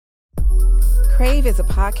Krāv is a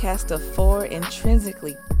podcast of 4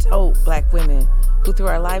 intrinsically dope Black women who through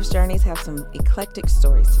our life's journeys have some eclectic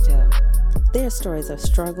stories to tell. They are stories of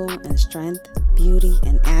struggle and strength, beauty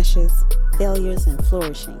and ashes, failures and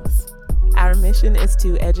flourishings. Our mission is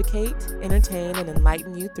to educate, entertain, and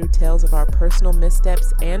enlighten you through tales of our personal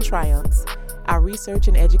missteps and triumphs, our research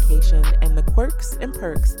and education, and the quirks and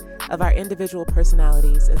perks of our individual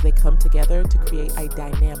personalities as they come together to create a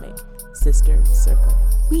dynamic sister circle.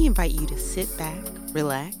 We invite you to sit back,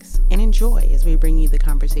 relax, and enjoy as we bring you the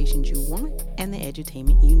conversations you want and the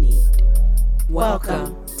edutainment you need.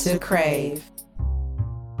 Welcome to Krāv.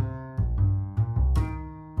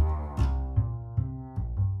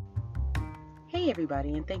 Hey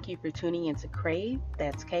everybody, and thank you for tuning into Krāv,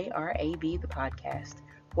 that's Krāv, the podcast,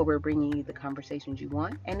 where we're bringing you the conversations you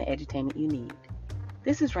want and the edutainment you need.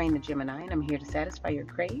 This is Rain the Gemini, and I'm here to satisfy your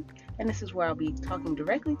crave, and this is where I'll be talking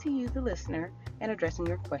directly to you, the listener, and addressing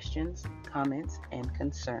your questions, comments, and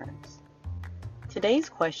concerns. Today's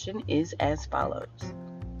question is as follows.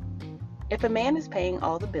 If a man is paying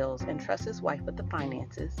all the bills and trusts his wife with the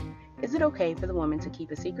finances, is it okay for the woman to keep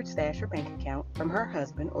a secret stash or bank account from her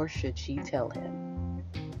husband, or should she tell him?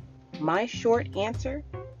 My short answer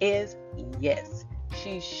is yes.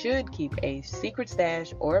 She should keep a secret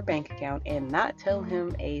stash or a bank account and not tell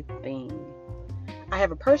him a thing. I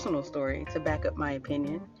have a personal story to back up my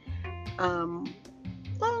opinion.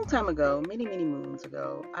 Long time ago, many moons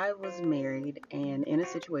ago, I was married and in a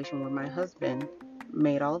situation where my husband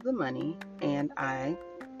made all of the money and I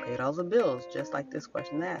paid all the bills, just like this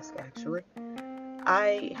question asked, actually.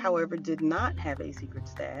 I, however, did not have a secret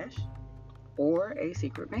stash or a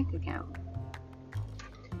secret bank account.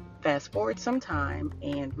 Fast forward some time,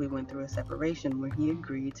 and we went through a separation where he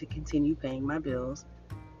agreed to continue paying my bills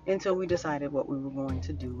until we decided what we were going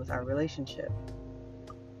to do with our relationship.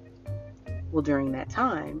 Well, during that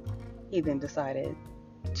time, he then decided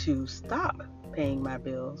to stop paying my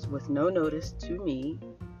bills with no notice to me,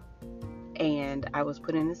 and I was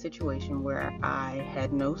put in a situation where I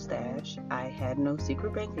had no stash, I had no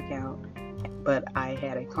secret bank account, but I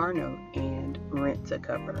had a car note and rent to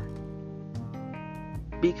cover.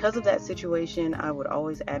 Because of that situation, I would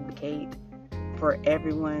always advocate for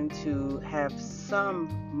everyone to have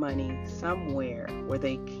some money somewhere where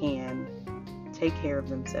they can take care of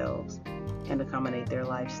themselves and accommodate their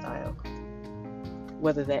lifestyle.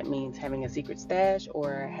 Whether that means having a secret stash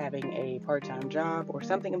or having a part-time job or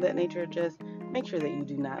something of that nature, just make sure that you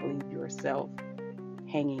do not leave yourself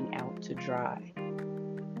hanging out to dry.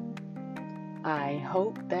 I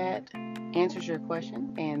hope that answers your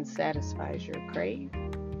question and satisfies your crave.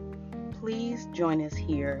 Please join us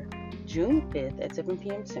here June 5th at 7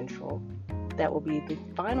 p.m. Central. That will be the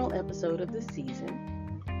final episode of the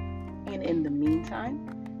season. And in the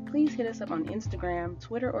meantime, please hit us up on Instagram,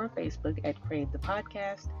 Twitter, or Facebook at Krāv the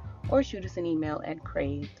Podcast, or shoot us an email at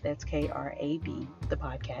Krāv, that's Krāv, the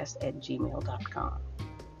podcast at gmail.com.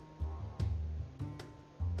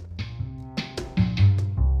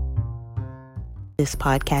 This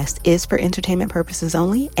podcast is for entertainment purposes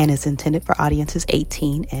only and is intended for audiences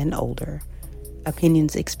 18 and older.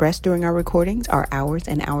 Opinions expressed during our recordings are ours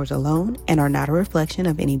and ours alone and are not a reflection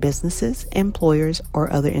of any businesses, employers,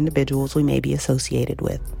 or other individuals we may be associated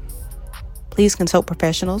with. Please consult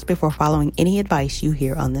professionals before following any advice you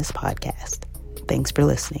hear on this podcast. Thanks for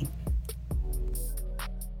listening.